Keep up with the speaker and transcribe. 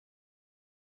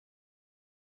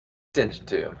attention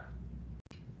to him.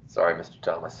 Sorry, Mr.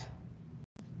 Thomas.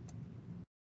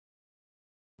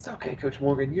 It's okay, Coach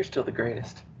Morgan. You're still the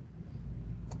greatest.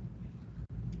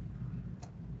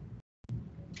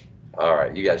 All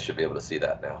right, you guys should be able to see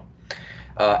that now.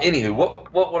 Anywho,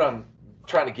 what I'm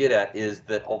trying to get at is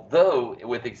that although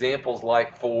with examples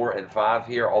like 4 and 5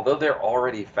 here, although they're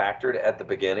already factored at the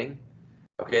beginning,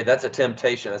 okay, that's a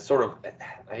temptation. That's sort of,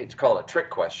 I hate to call it a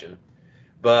trick question,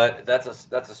 but that's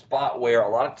a spot where a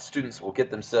lot of students will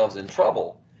get themselves in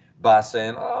trouble by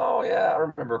saying, oh yeah, I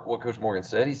remember what Coach Morgan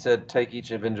said. He said take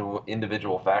each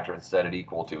individual factor and set it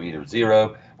equal to either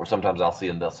 0, or sometimes I'll see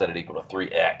them, they'll set it equal to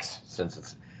 3x, since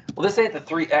it's, well, this ain't the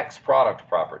 3x product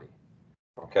property.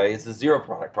 Okay, it's the 0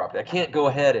 product property. I can't go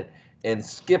ahead and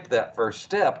skip that first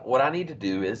step. What I need to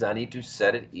do is I need to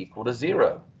set it equal to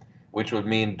 0, which would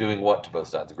mean doing what to both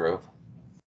sides of growth?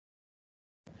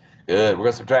 Good, we're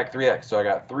going to subtract 3x. So I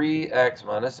got 3x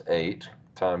minus 8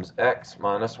 times x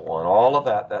minus 1, all of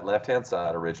that left-hand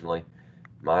side originally,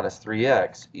 minus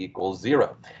 3x equals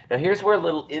 0. Now here's where a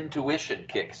little intuition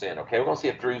kicks in, okay? We're going to see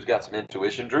if Drew's got some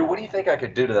intuition. Drew, what do you think I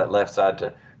could do to that left side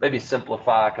to maybe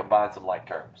simplify, combine some like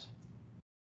terms?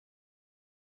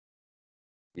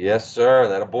 Yes, sir,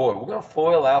 that a boy. We're going to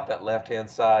FOIL out that left-hand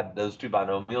side, those two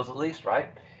binomials at least, right?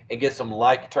 And get some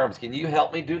like terms. Can you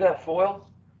help me do that FOIL?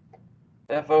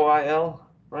 F-O-I-L,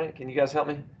 right? Can you guys help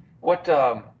me? What,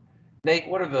 Nate,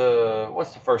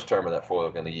 what's the first term of that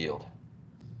FOIL going to yield?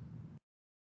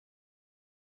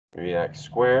 3x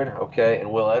squared, okay. And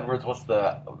Will Edwards, I'm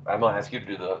going to ask you to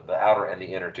do the outer and the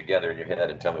inner together in your head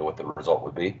and tell me what the result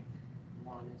would be.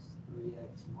 Minus 3x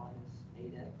minus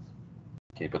 8x.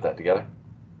 Can you put that together?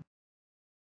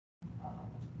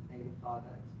 Negative 5x.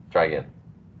 Try again.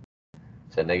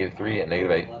 Said negative 3 and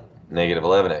negative 8. 11. Negative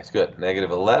 11x. Good. Negative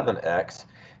 11x.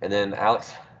 And then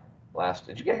Alex,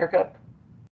 did you get a haircut?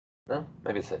 No?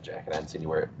 Maybe it's that jacket. I haven't seen you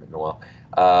wear it in a while.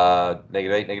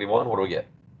 Negative 8, negative 1. What do we get?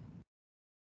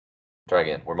 Try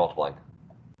again. We're multiplying.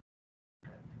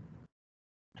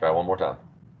 Try one more time.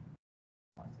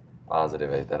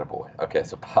 Positive 8. That a boy. Okay,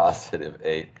 so positive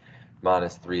 8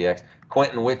 minus 3x.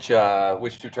 Quentin, which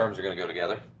two terms are going to go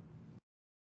together?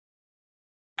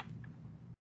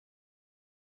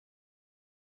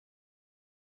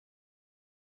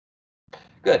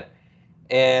 Good.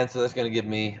 And so that's going to give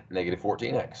me negative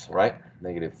 14x, right?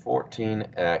 Negative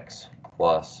 14x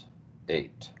plus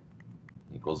 8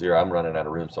 equals 0. I'm running out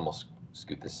of room, so I'm going to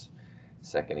scoot this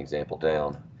second example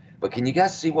down. But can you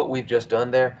guys see what we've just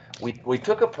done there? We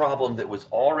took a problem that was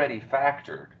already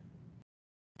factored,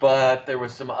 but there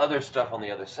was some other stuff on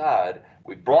the other side.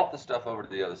 We brought the stuff over to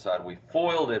the other side. We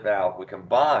FOILed it out. We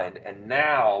combined, and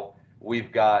now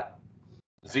we've got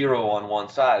 0 on one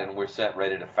side, and we're set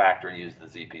ready to factor and use the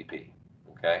ZPP.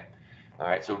 Okay. All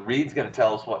right. So Reed's going to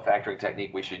tell us what factoring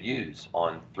technique we should use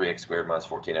on 3x squared minus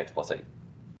 14x plus 8.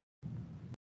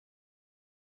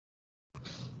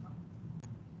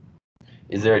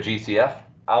 Is there a GCF?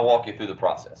 I'll walk you through the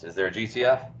process. Is there a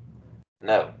GCF?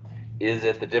 No. Is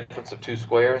it the difference of two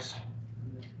squares?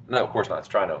 No, of course not. It's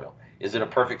trinomial. Is it a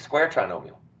perfect square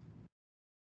trinomial?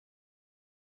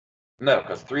 No,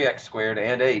 because 3x squared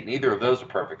and 8, neither of those are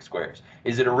perfect squares.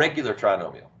 Is it a regular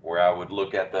trinomial, where I would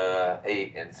look at the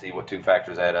 8 and see what two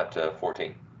factors add up to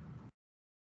 14?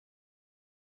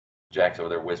 Jack's over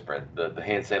there whispering. The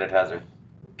hand sanitizer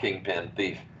kingpin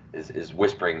thief is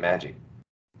whispering magic.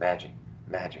 Magic,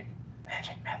 magic,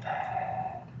 magic method.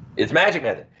 It's magic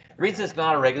method. The reason it's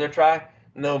not a regular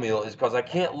trinomial is because I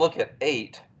can't look at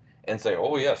 8 and say,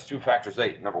 oh yes, two factors of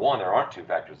 8. Number one, there aren't two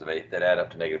factors of 8 that add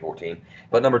up to negative 14.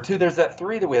 But number two, there's that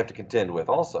 3 that we have to contend with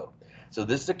also. So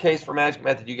this is a case for magic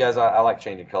method. You guys, I like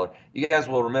changing color. You guys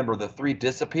will remember the 3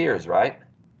 disappears, right?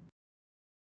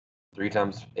 3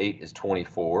 times 8 is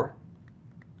 24.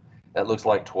 That looks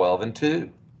like 12 and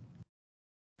 2.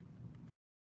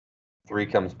 3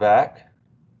 comes back.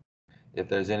 If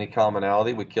there's any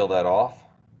commonality, we kill that off.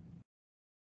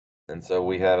 And so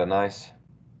we have a nice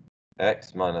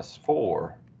x minus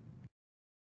 4,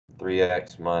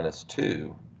 3x minus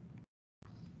 2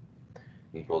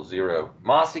 equals 0.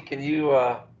 Mossy, can you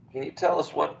tell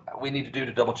us what we need to do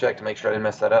to double check to make sure I didn't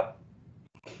mess that up?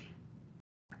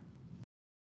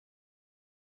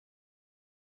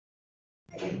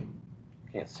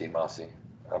 Can't see Mossy.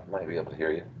 I might be able to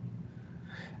hear you.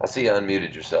 I see you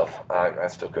unmuted yourself. I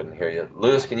still couldn't hear you.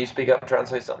 Lewis, can you speak up and try and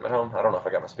say something at home? I don't know if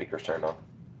I got my speakers turned on.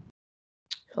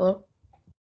 Hello?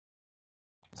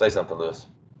 Say something, Lewis.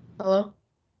 Hello?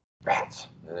 Rats.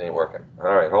 It ain't working.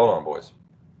 All right, hold on, boys.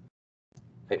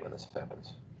 Hate when this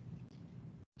happens.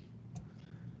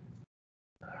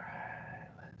 All right,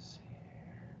 let's see here.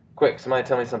 Quick, somebody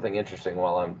tell me something interesting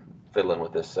while I'm fiddling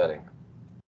with this setting.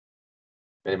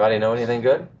 Anybody know anything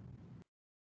good?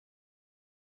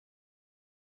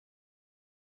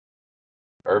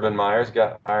 Urban Myers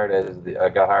got hired as the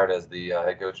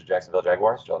head coach of Jacksonville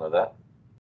Jaguars. Did y'all know that?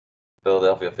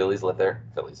 Philadelphia Eagles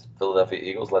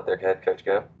let their head coach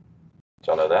go. Did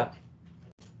y'all know that?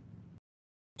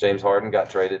 James Harden got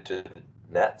traded to the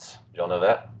Nets. Did y'all know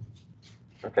that?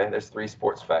 Okay, there's 3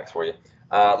 sports facts for you.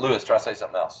 Lewis, try to say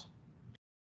something else.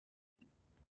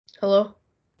 Hello?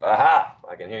 Aha!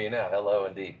 I can hear you now. Hello,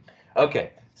 indeed.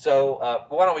 Okay, so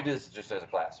why don't we do this just as a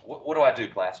class? What do I do,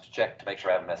 class, to check to make sure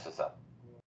I haven't messed this up?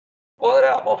 Pull it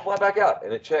out, multiply back out,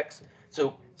 and it checks.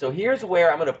 So here's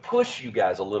where I'm going to push you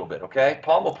guys a little bit, okay?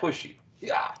 Palm will push you.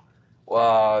 Yeah.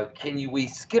 We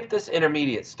skip this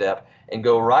intermediate step and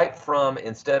go right from,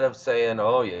 instead of saying,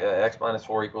 oh yeah, x minus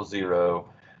 4 equals 0,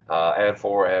 add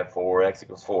 4, x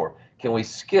equals 4. Can we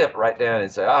skip right down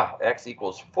and say, x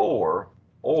equals 4,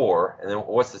 or, and then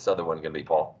what's this other one going to be,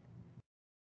 Paul?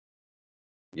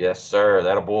 Yes, sir,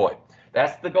 that a boy.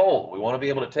 That's the goal. We want to be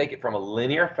able to take it from a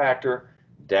linear factor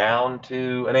down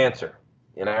to an answer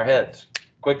in our heads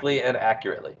quickly and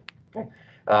accurately. Okay.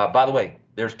 By the way,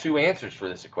 there's 2 answers for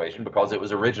this equation because it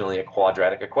was originally a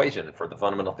quadratic equation. For the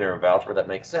fundamental theorem of algebra, that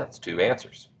makes sense. 2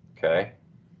 answers. Okay.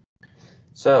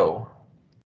 So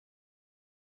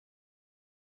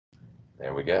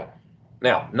there we go.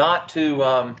 Now, not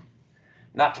to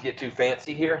get too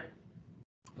fancy here,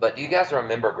 but do you guys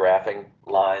remember graphing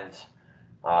lines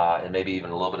and maybe even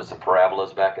a little bit of some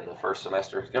parabolas back in the first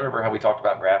semester? Do you remember how we talked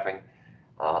about graphing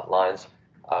lines?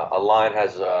 A line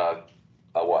has a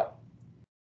what?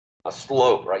 A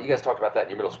slope, right? You guys talked about that in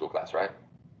your middle school class, right?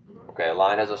 Okay, a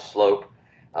line has a slope.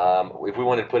 If we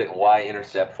wanted to put it in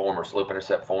y-intercept form or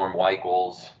slope-intercept form, y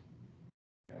equals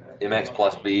mx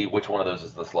plus b, which one of those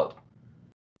is the slope?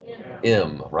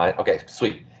 M, right? Okay,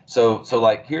 sweet. So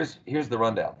like here's the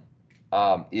rundown.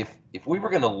 If we were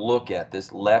going to look at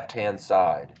this left-hand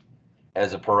side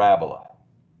as a parabola,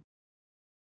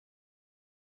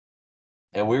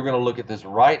 and we were going to look at this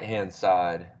right-hand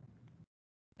side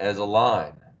as a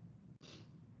line,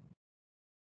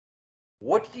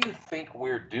 what do you think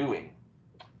we're doing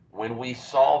when we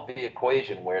solve the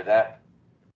equation where that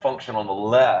function on the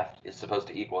left is supposed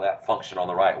to equal that function on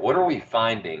the right? What are we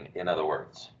finding, in other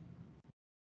words?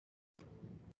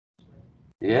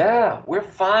 Yeah, we're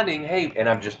finding, hey, and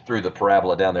I'm just threw the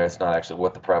parabola down there. It's not actually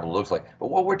what the parabola looks like. But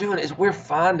what we're doing is we're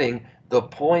finding the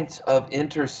points of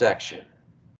intersection.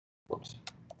 Whoops.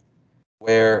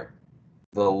 Where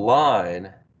the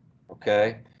line,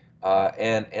 okay,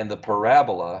 and the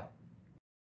parabola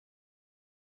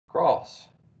cross.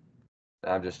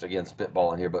 Now I'm just, again,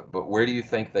 spitballing here, but where do you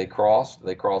think they crossed?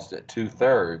 They crossed at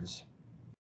 2/3.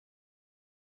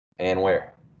 And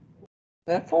where?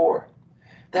 At 4.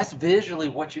 That's visually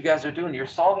what you guys are doing. You're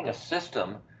solving a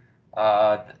system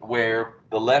where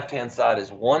the left-hand side is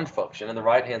one function and the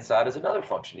right-hand side is another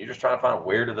function. You're just trying to find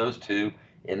where do those 2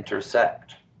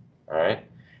 intersect, all right?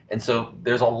 And so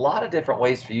there's a lot of different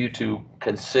ways for you to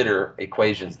consider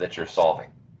equations that you're solving,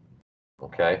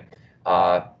 okay?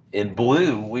 In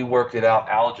blue, we worked it out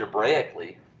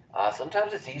algebraically.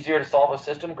 Sometimes it's easier to solve a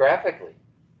system graphically.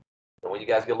 So when you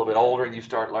guys get a little bit older and you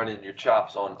start learning your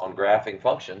chops on graphing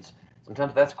functions,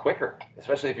 sometimes that's quicker,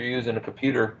 especially if you're using a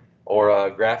computer or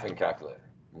a graphing calculator,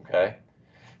 okay?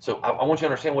 So I want you to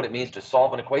understand what it means to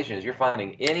solve an equation is you're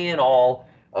finding any and all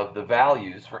of the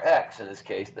values for x, in this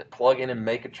case, that plug in and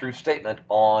make a true statement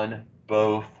on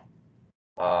both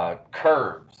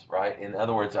curves, right? In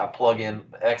other words, I plug in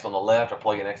x on the left, I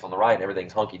plug in x on the right, and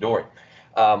everything's hunky-dory.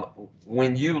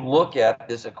 When you look at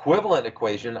this equivalent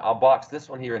equation, I'll box this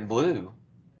one here in blue.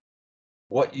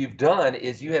 What you've done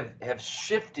is you have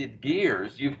shifted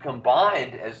gears. You've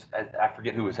combined, as I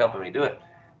forget who was helping me do it,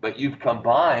 but you've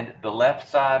combined the left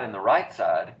side and the right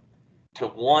side to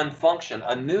one function,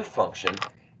 a new function,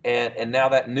 and now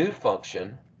that new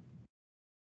function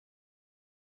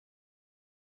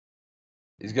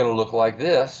is going to look like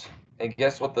this. And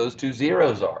guess what those 2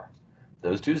 zeros are?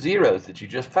 Those 2 zeros that you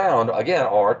just found, again,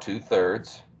 are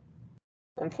 2/3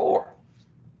 and 4.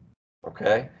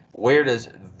 Okay? Where does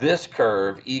this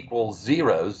curve equal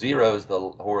 0? 0 is the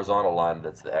horizontal line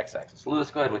that's the x-axis.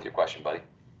 Lewis, go ahead with your question, buddy.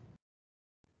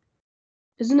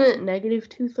 Isn't it negative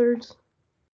 2/3?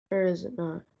 Or is it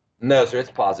not? No, sir,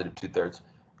 it's positive 2/3.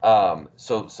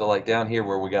 So like down here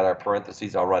where we got our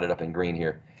parentheses, I'll write it up in green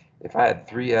here. If I had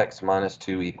 3x minus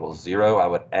 2 equals 0, I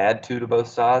would add 2 to both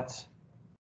sides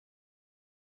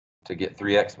to get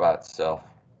 3x by itself.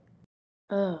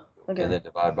 Oh, okay. And then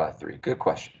divide by 3. Good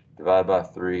question. Divide by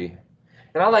 3.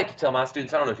 And I like to tell my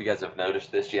students, I don't know if you guys have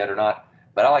noticed this yet or not,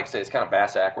 but I like to say it's kind of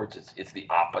bass-backwards. It's the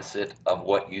opposite of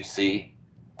what you see.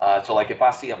 So like if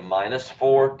I see a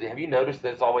 -4, have you noticed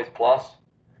that it's always plus?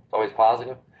 It's always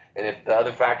positive. And if the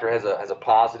other factor has a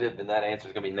positive, then that answer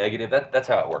is going to be negative. That's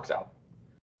how it works out.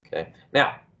 Okay.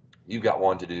 Now, you've got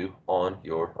one to do on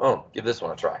your own. Give this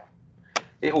one a try.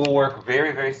 It will work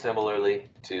very, very similarly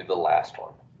to the last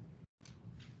one.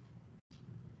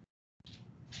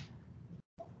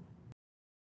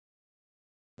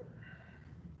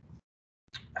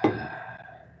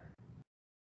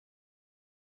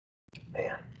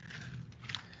 Man,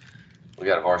 we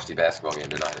got a varsity basketball game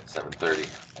tonight at 7:30.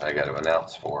 I got to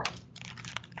announce for.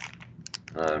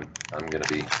 I'm going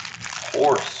to be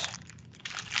hoarse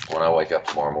when I wake up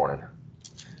tomorrow morning.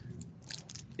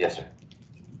 Yes, sir.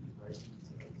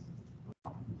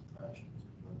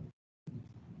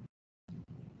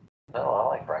 No, I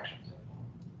like fractions.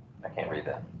 I can't read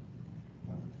that.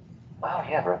 Oh,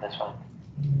 yeah, bro, that's fine.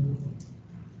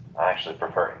 I actually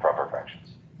prefer improper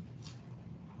fractions.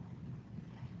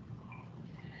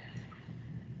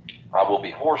 I will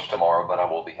be hoarse tomorrow, but I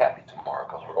will be happy tomorrow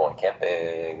because we're going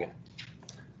camping.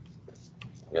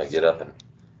 We're going to get up and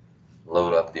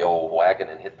load up the old wagon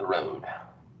and hit the road.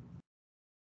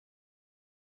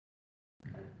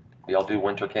 Do y'all do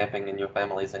winter camping in your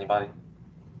families, anybody?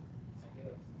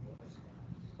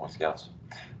 Boy Scouts.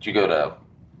 Did you go to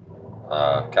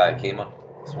Kayakima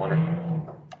this winter?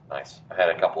 Nice. I had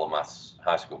a couple of my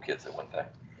high school kids that went there.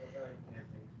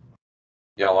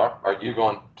 Y'all are? Are you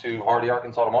going to Hardy,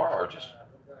 Arkansas tomorrow or just?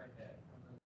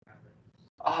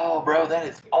 Oh, bro, that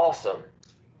is awesome.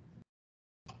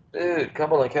 Dude,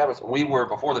 Cumberland Cabins. We were,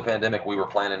 before the pandemic, we were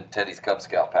planning Teddy's Cub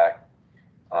Scout pack.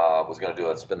 Was going to do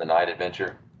a spend the night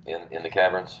adventure in the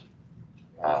caverns.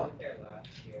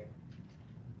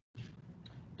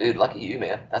 Dude, lucky you,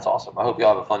 man. That's awesome. I hope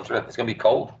y'all have a fun trip. It's going to be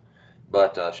cold,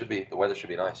 but the weather should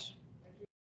be nice.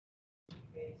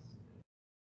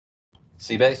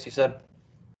 Sea base, you said?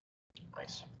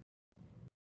 Nice.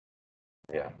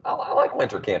 Yeah, I like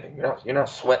winter camping. You're not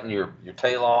sweating your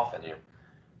tail off, and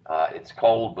it's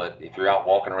cold, but if you're out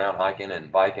walking around, hiking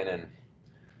and biking and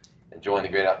enjoying the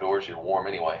great outdoors, you're warm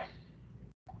anyway.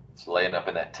 It's laying up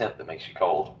in that tent that makes you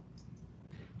cold.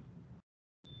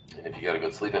 And if you got a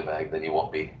good sleeping bag, then you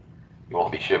won't be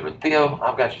shivering. Theo,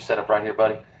 I've got you set up right here,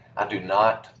 buddy. I do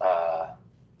not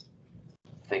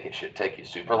think it should take you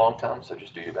super long time, so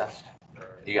just do your best.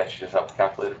 You got yourself a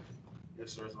calculator?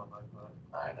 Yes, sir. It's on my iPad.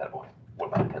 All right, that boy. What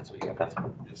about a pencil? You got a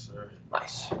pencil? Yes, sir.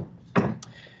 Nice. All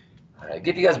right,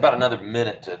 give you guys about another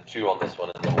minute to chew on this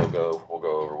one, and then we'll go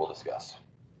over. We'll discuss.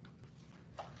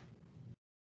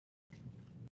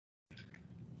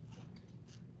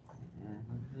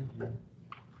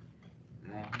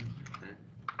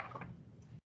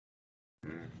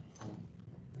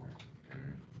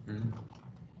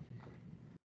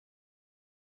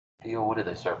 Theo, what did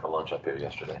they serve for lunch up here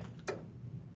yesterday?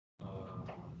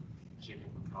 Chicken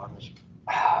piccata.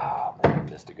 Ah, man, I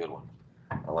missed a good one.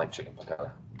 I like chicken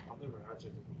piccata. I've never had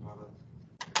chicken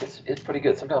piccata. It's pretty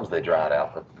good. Sometimes they dry it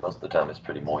out, but most of the time it's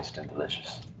pretty moist and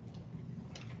delicious.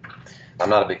 I'm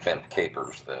not a big fan of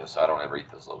capers, though, so I don't ever eat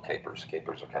those little capers.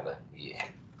 Capers are kind of, yeah.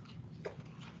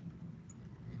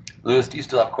 Lewis, do you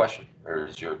still have a question? Or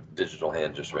is your digital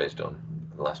hand just raised on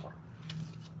the last one?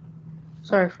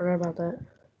 Sorry, I forgot about that.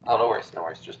 Oh, no worries, no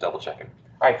worries. Just double checking.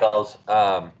 All right, fellas.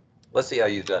 Let's see how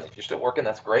you've done. If you're still working,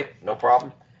 that's great. No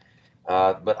problem.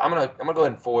 But I'm gonna go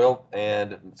ahead and FOIL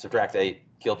and subtract 8.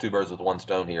 Kill 2 birds with 1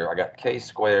 stone here. I got k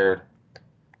squared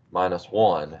minus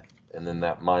 1, and then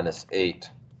that minus 8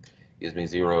 gives me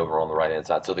 0 over on the right-hand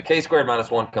side. So the k squared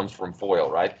minus 1 comes from FOIL,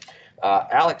 right?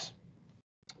 Alex,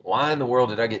 why in the world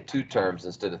did I get 2 terms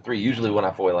instead of 3? Usually when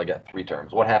I FOIL, I get 3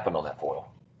 terms. What happened on that FOIL?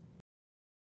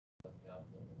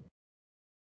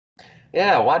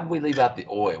 Yeah, why did we leave out the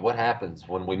OI? What happens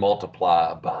when we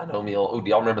multiply a binomial? Oh, do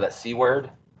y'all remember that C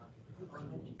word?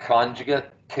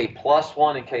 Conjugate, k plus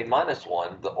 1 and k minus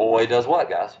 1. The OI does what,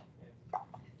 guys?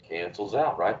 Cancels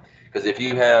out, right? Because if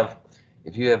you have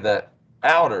that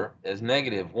outer as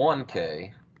negative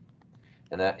 1k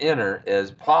and that inner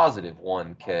as positive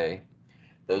 1k,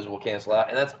 those will cancel out,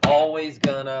 and that's always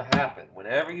gonna happen.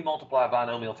 Whenever you multiply a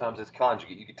binomial times its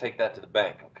conjugate, you can take that to the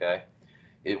bank, okay?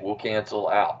 It will cancel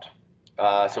out.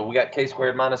 So we got k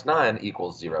squared minus 9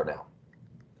 equals 0 now.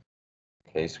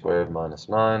 K squared minus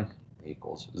 9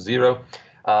 equals 0.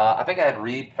 I think I had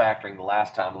Reed factoring the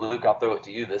last time. Luke, I'll throw it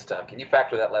to you this time. Can you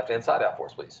factor that left-hand side out for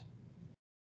us, please?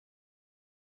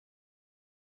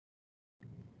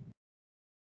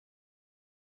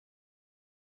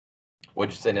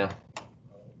 What'd you say now?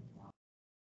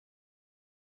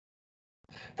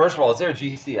 First of all, is there a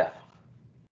GCF?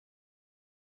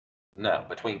 No,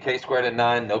 between k squared and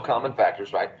 9, no common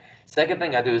factors, right? Second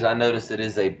thing I do is I notice it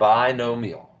is a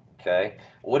binomial, okay?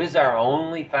 What is our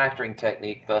only factoring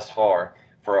technique thus far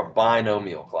for a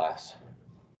binomial, class?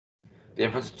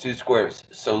 Difference of two squares.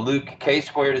 So Luke, k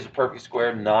squared is a perfect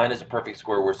square, 9 is a perfect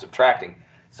square, we're subtracting.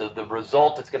 So the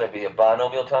result is going to be a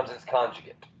binomial times its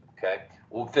conjugate, okay?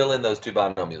 We'll fill in those two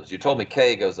binomials. You told me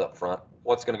k goes up front.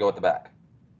 What's going to go at the back?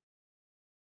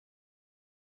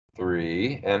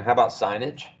 3. And how about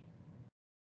signage?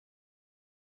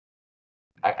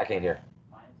 I can't hear.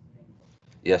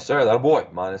 Yes, sir. That boy.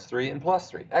 -3 and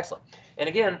 +3. Excellent. And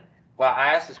again, well,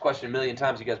 I asked this question a million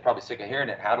times. You guys are probably sick of hearing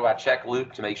it. How do I check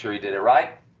Luke to make sure he did it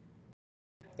right?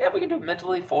 Yeah, we can do it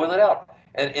mentally, FOIL it out.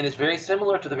 And it's very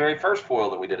similar to the very first FOIL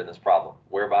that we did in this problem,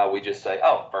 whereby we just say,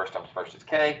 oh, first times first is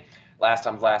k, last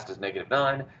times last is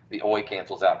 -9. The OI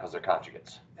cancels out because they're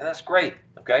conjugates. And that's great,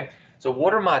 okay? So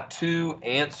what are my two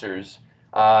answers?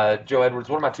 Joe Edwards,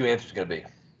 what are my two answers going to be?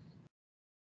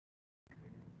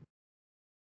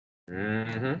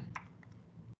 Mm-hmm.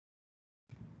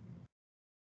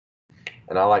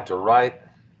 And I like to write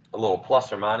a little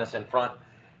plus or minus in front.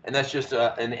 And that's just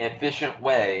an efficient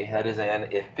way. That is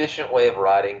an efficient way of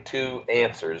writing two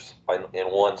answers in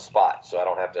one spot. So I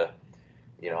don't have to,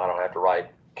 I don't have to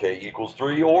write k equals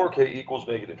 3 or k equals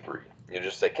 -3. You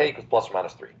just say k equals plus or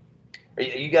minus 3. Are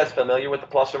you guys familiar with the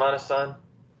plus or minus sign?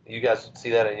 You guys see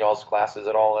that in y'all's classes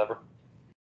at all ever?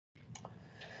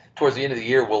 Towards the end of the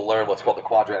year, we'll learn what's called the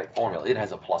quadratic formula. It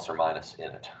has a plus or minus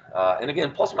in it. And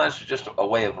again, plus or minus is just a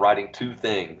way of writing two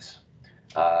things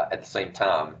at the same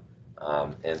time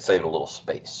and saving a little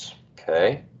space.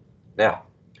 Okay. Now,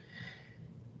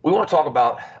 we want to talk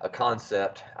about a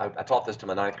concept. I taught this to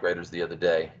my ninth graders the other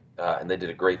day, and they did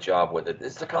a great job with it.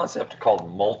 It's a concept called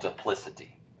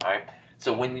multiplicity. All right.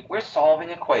 So when we're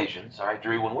solving equations, all right,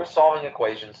 Drew, when we're solving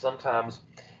equations, sometimes,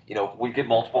 we get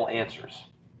multiple answers.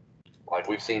 Like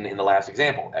we've seen in the last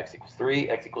example, x equals 3,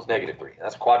 x equals -3.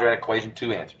 That's a quadratic equation,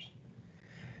 two answers.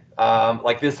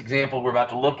 Like this example we're about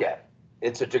to look at.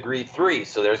 It's a degree 3,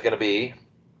 so there's going to be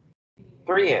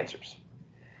 3 answers.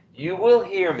 You will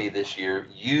hear me this year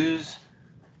use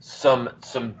some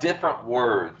different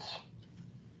words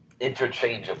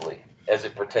interchangeably as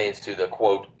it pertains to the,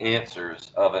 quote,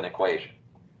 answers of an equation.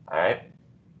 All right?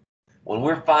 When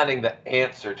we're finding the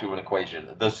answer to an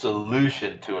equation, the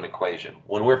solution to an equation,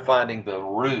 when we're finding the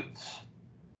roots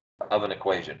of an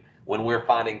equation, when we're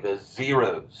finding the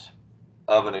zeros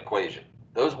of an equation,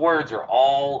 those words are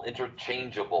all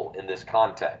interchangeable in this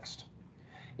context.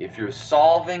 If you're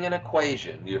solving an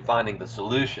equation, you're finding the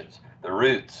solutions, the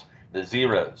roots, the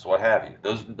zeros, what have you.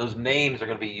 Those names are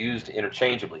going to be used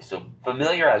interchangeably. So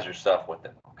familiarize yourself with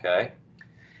them, okay?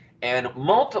 And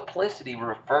multiplicity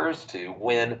refers to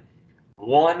when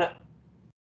one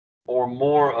or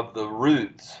more of the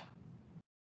roots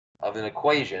of an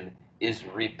equation is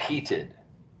repeated.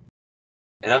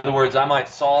 In other words, I might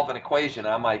solve an equation.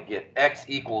 I might get x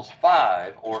equals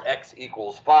 5, or x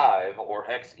equals 5, or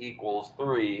x equals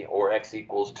 3, or x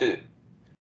equals 2.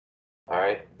 All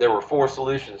right. There were 4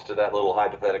 solutions to that little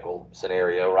hypothetical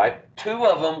scenario, right? 2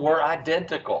 of them were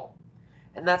identical.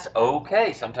 And that's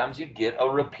okay. Sometimes you get a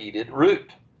repeated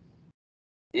root.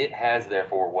 It has,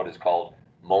 therefore, what is called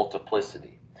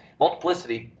multiplicity.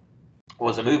 Multiplicity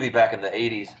was a movie back in the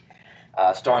 80s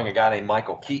starring a guy named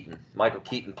Michael Keaton. Michael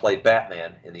Keaton played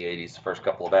Batman in the 80s, the first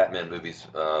couple of Batman movies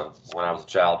when I was a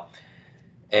child.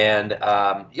 And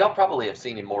y'all probably have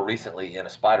seen him more recently in a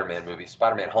Spider-Man movie,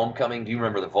 Spider-Man Homecoming. Do you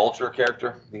remember the Vulture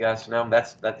character? You guys know him?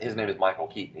 His name is Michael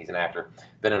Keaton. He's an actor,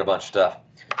 been in a bunch of stuff.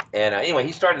 And anyway,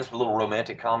 he started this little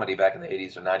romantic comedy back in the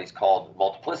 80s or 90s called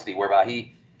Multiplicity, whereby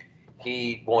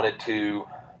he wanted to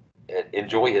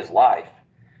enjoy his life,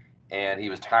 and he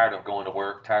was tired of going to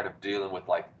work, tired of dealing with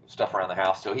like stuff around the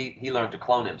house. So he learned to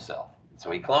clone himself. So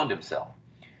he cloned himself,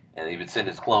 and he would send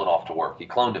his clone off to work. He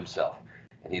cloned himself,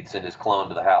 and he'd send his clone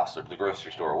to the house or to the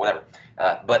grocery store or whatever.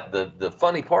 But the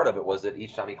funny part of it was that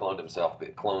each time he cloned himself, the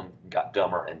clone got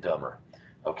dumber and dumber.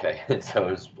 Okay, so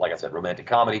it was, like I said, romantic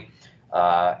comedy,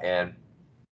 and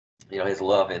his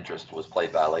love interest was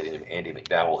played by a lady named Andie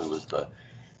MacDowell, who was the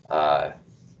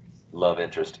love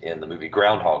interest in the movie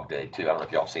Groundhog Day, too. I don't know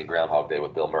if y'all have seen Groundhog Day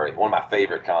with Bill Murray. One of my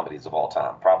favorite comedies of all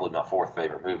time. Probably my 4th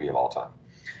favorite movie of all time.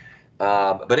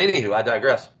 But anywho, I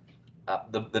digress.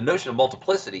 The notion of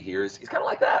multiplicity here is kind of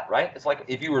like that, right? It's like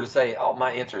if you were to say, oh,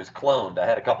 my answer is cloned. I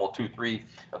had a couple, 2, 3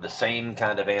 of the same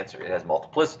kind of answer. It has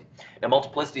multiplicity. Now,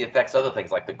 multiplicity affects other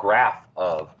things like the graph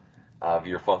of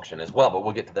your function as well, but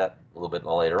we'll get to that a little bit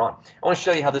later on. I want to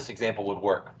show you how this example would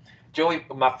work. Joey,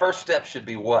 my first step should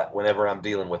be what whenever I'm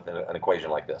dealing with an equation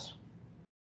like this?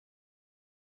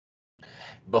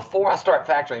 Before I start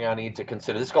factoring, I need to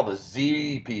consider, this is called the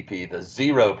ZPP, the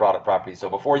zero product property. So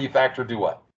before you factor, do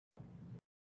what?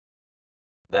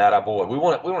 That I avoid. We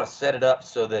want to set it up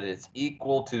so that it's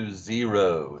equal to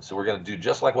 0. So we're going to do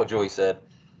just like what Joey said.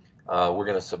 We're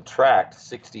going to subtract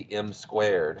 60m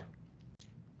squared.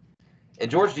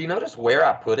 And George, do you notice where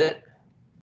I put it?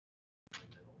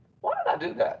 Why did I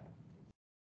do that?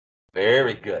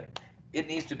 Very good. It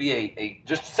needs to be a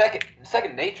just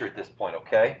second nature at this point,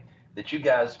 okay? That you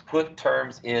guys put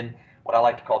terms in what I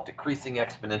like to call decreasing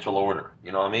exponential order.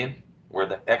 You know what I mean? Where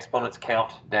the exponents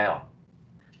count down.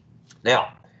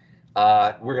 Now,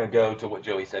 we're going to go to what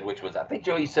Joey said, which was, I think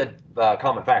Joey said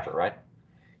common factor, right?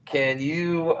 Can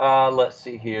you, let's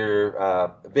see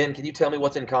here, Ben, can you tell me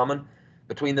what's in common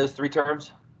between those three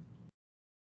terms?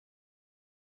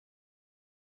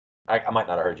 I might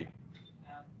not have heard you.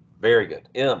 Very good.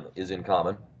 M is in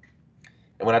common.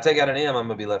 And when I take out an M, I'm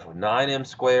going to be left with 9m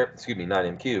squared, excuse me,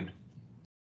 9m cubed.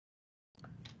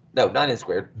 No, 9m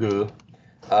squared, duh,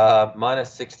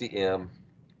 minus 60m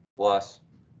plus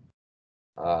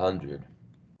 100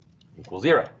 equals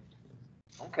 0.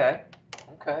 Okay,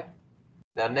 okay.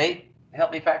 Now, Nate,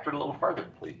 help me factor it a little further,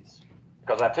 please.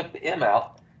 Because I took the M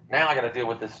out. Now I got to deal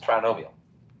with this trinomial.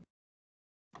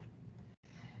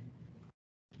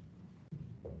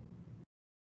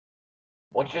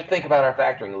 I want you to think about our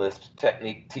factoring list,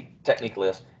 technique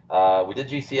list. We did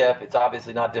GCF. It's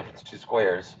obviously not difference of two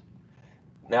squares.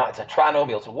 Now it's a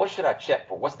trinomial. So what should I check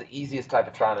for? What's the easiest type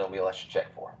of trinomial I should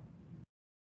check for?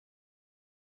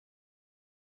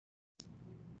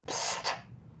 Psst.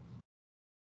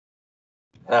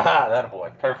 Aha, that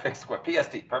boy. Perfect square.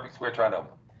 PST, perfect square trinomial.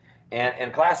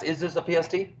 And class, is this a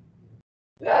PST?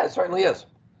 Yeah, it certainly is.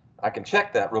 I can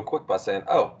check that real quick by saying,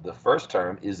 oh, the first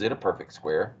term, is it a perfect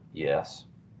square? Yes.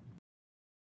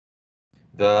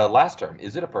 The last term,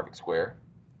 is it a perfect square?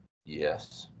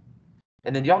 Yes.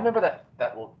 And then y'all remember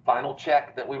that final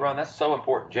check that we run? That's so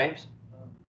important. James?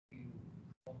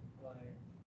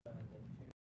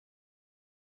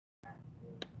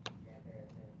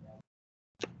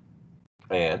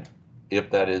 And if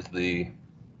that is the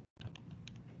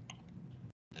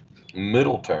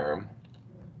middle term,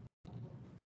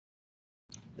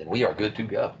 then we are good to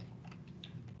go.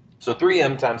 So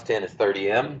 3m times 10 is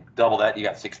 30m. Double that, you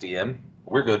got 60m.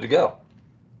 We're good to go.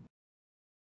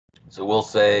 So we'll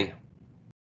say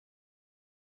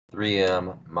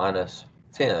 3m minus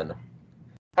 10.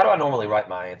 How do I normally write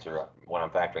my answer when I'm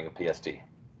factoring a PST?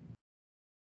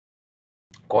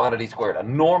 Quantity squared. I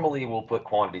normally will put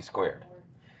quantity squared.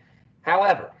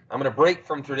 However, I'm going to break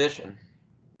from tradition,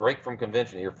 break from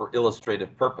convention here for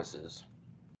illustrative purposes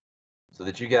so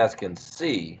that you guys can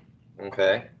see,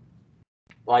 okay,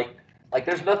 like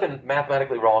there's nothing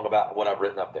mathematically wrong about what I've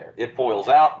written up there. It foils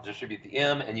out, distribute the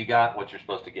m, and you got what you're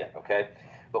supposed to get, okay?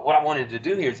 But what I wanted to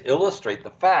do here is illustrate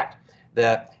the fact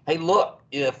that, hey, look,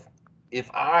 if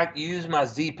I use my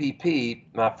ZPP,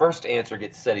 my first answer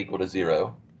gets set equal to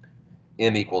 0,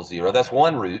 m equals 0. That's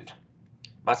one root.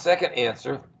 My second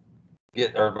answer,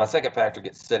 my second factor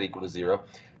gets set equal to 0.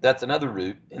 That's another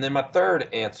root. And then my third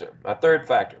answer, my third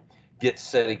factor, gets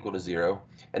set equal to 0.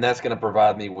 And that's going to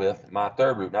provide me with my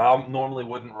third root. Now, I normally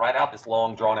wouldn't write out this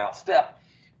long, drawn-out step,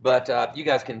 but you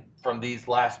guys can, from these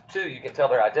last two, you can tell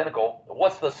they're identical.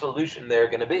 What's the solution there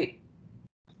going to be?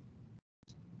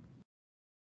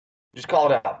 Just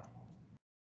call it out.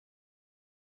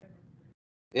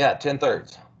 Yeah,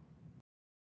 10/3.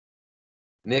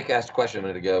 Nick asked a question a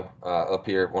minute ago up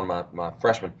here, one of my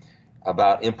freshmen,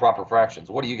 about improper fractions.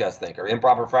 What do you guys think? Are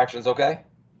improper fractions okay?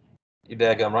 You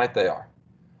daggum right they are.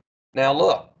 Now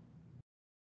look,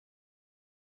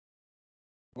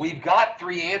 we've got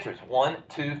three answers, 1,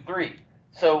 2, 3.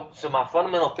 So my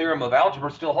fundamental theorem of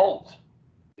algebra still holds.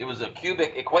 It was a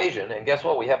cubic equation, and guess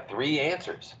what? We have three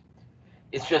answers.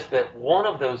 It's just that one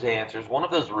of those answers, one of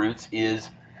those roots is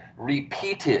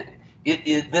repeated.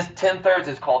 This 10/3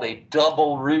 is called a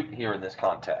double root here in this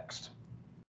context.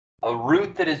 A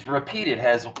root that is repeated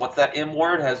has, what's that M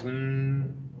word? Has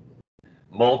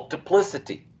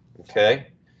multiplicity, okay?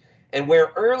 And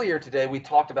where earlier today we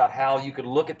talked about how you could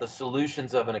look at the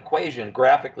solutions of an equation,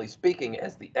 graphically speaking,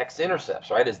 as the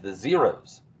x-intercepts, right, as the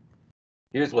zeros.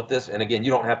 Here's what this, and again, you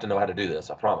don't have to know how to do this,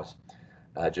 I promise,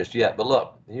 just yet. But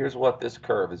look, here's what this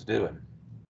curve is doing.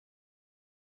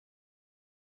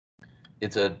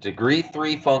 It's a degree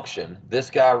 3 function. This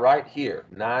guy right here,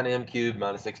 9m cubed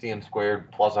minus 60m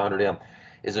squared plus 100m,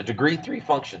 is a degree 3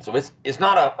 function. So it's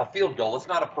not a field goal. It's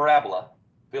not a parabola.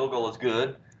 Field goal is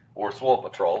good, or SWOL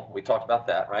patrol. We talked about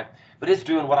that, right? But it's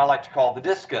doing what I like to call the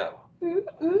disco.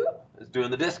 It's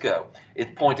doing the disco.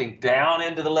 It's pointing down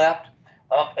and to the left,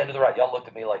 up and to the right. Y'all looked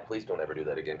at me like, please don't ever do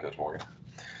that again, Coach Morgan.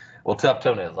 Well, tough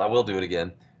toenails. I will do it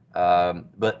again.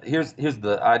 But here's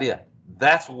the idea.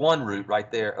 That's one root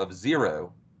right there of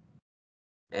 0.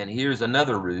 And here's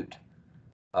another root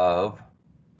of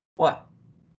what?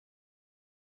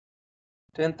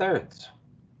 10/3.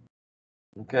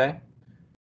 Okay?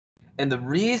 And the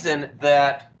reason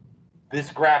that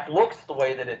this graph looks the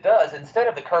way that it does, instead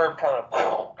of the curve kind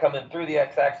of coming through the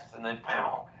x-axis and then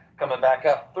coming back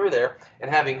up through there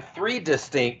and having 3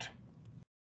 distinct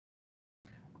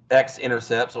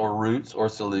x-intercepts or roots or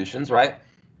solutions, right?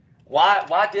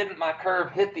 Why didn't my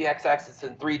curve hit the x-axis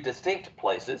in 3 distinct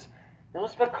places? It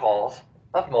was because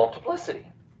of multiplicity.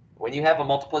 When you have a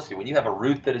multiplicity, when you have a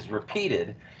root that is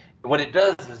repeated, what it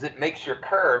does is it makes your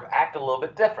curve act a little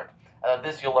bit different.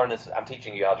 You'll learn this. I'm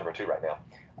teaching you Algebra 2 right now.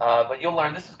 But you'll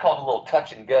learn this is called a little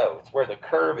touch and go. It's where the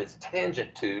curve is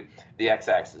tangent to the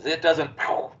x-axis. It doesn't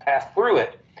pass through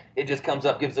it. It just comes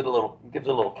up, gives it a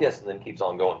little kiss, and then keeps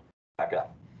on going back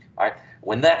up. All right.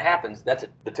 When that happens, that's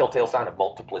the telltale sign of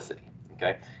multiplicity.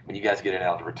 Okay. When you guys get in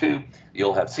Algebra 2,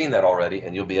 you'll have seen that already,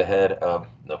 and you'll be ahead of,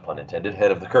 no pun intended,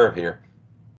 head of the curve here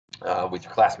with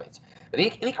your classmates. But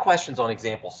any questions on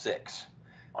example 6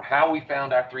 on how we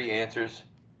found our 3 answers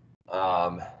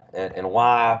and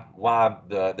why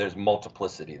there's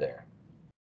multiplicity there?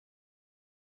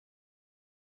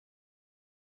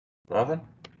 Nothing?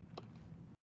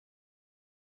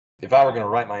 If I were going to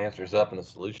write my answers up in a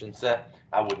solution set,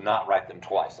 I would not write them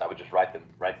twice. I would just write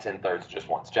 10/3 just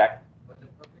once. Jack?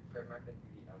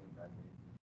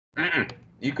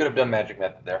 You could have done magic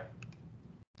method there.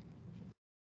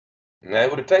 And it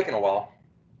would have taken a while.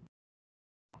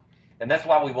 And that's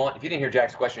why we want, if you didn't hear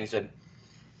Jack's question, he said,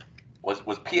 was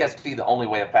PST the only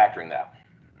way of factoring that?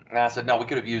 And I said, no, we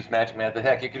could have used magic method.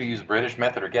 Heck, you could have used British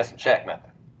method or guess and check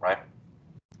method, right?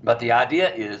 But the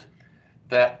idea is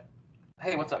that,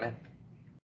 hey, what's up, man?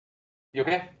 You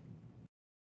okay?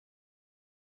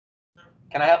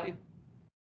 Can I help you?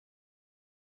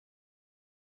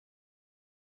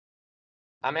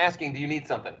 I'm asking, do you need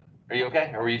something? Are you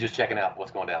okay? Or were you just checking out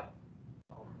what's going down?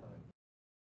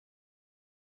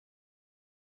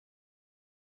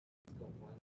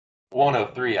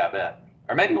 103, I bet.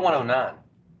 Or maybe 109.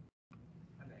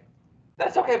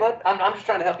 That's okay, bud. I'm just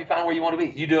trying to help you find where you want to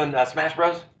be. You doing Smash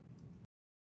Bros?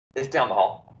 It's down the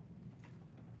hall.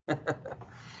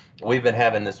 We've been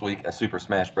having this week a Super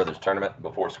Smash Brothers tournament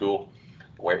before school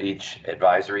where each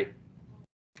advisory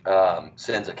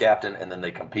sends a captain and then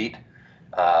they compete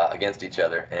against each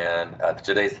other. And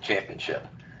today's the championship.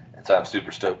 And so I'm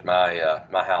super stoked.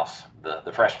 My house,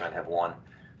 the freshmen have won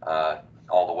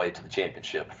all the way to the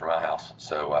championship for my house.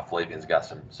 So Flavian's got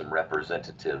some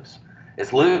representatives.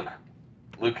 It's Luke.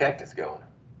 Luke Hecht is going.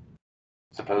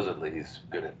 Supposedly he's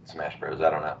good at Smash Bros. I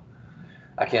don't know.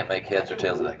 I can't make heads or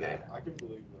tails of that game. I can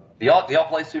believe that. Do y'all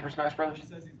play Super Smash Bros? He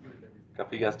says he's good at everything. A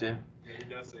couple of you guys do? Yeah, he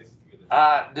does say he's good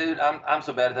at Dude, I'm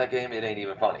so bad at that game, it ain't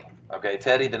even funny. Okay,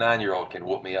 Teddy, the 9-year-old, can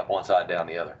whoop me up one side down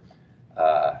the other.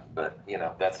 But you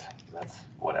know, that's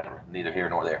whatever, neither here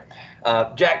nor there.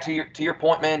 Jack, to your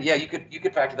point, man, yeah, you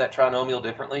could factor that trinomial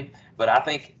differently, but I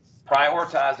think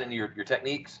prioritizing your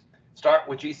techniques, start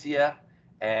with GCF,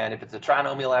 and if it's a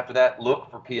trinomial after that,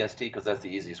 look for PST because that's the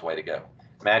easiest way to go.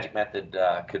 Magic method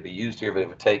could be used here, but it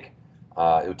would take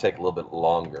a little bit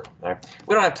longer. All right.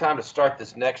 We don't have time to start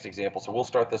this next example, so we'll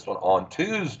start this one on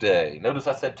Tuesday. Notice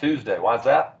I said Tuesday. Why is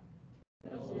that?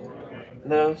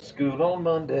 No school on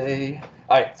Monday.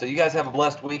 All right, so you guys have a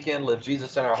blessed weekend. Live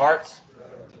Jesus in our hearts.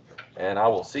 And I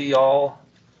will see y'all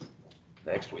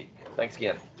next week. Thanks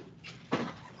again.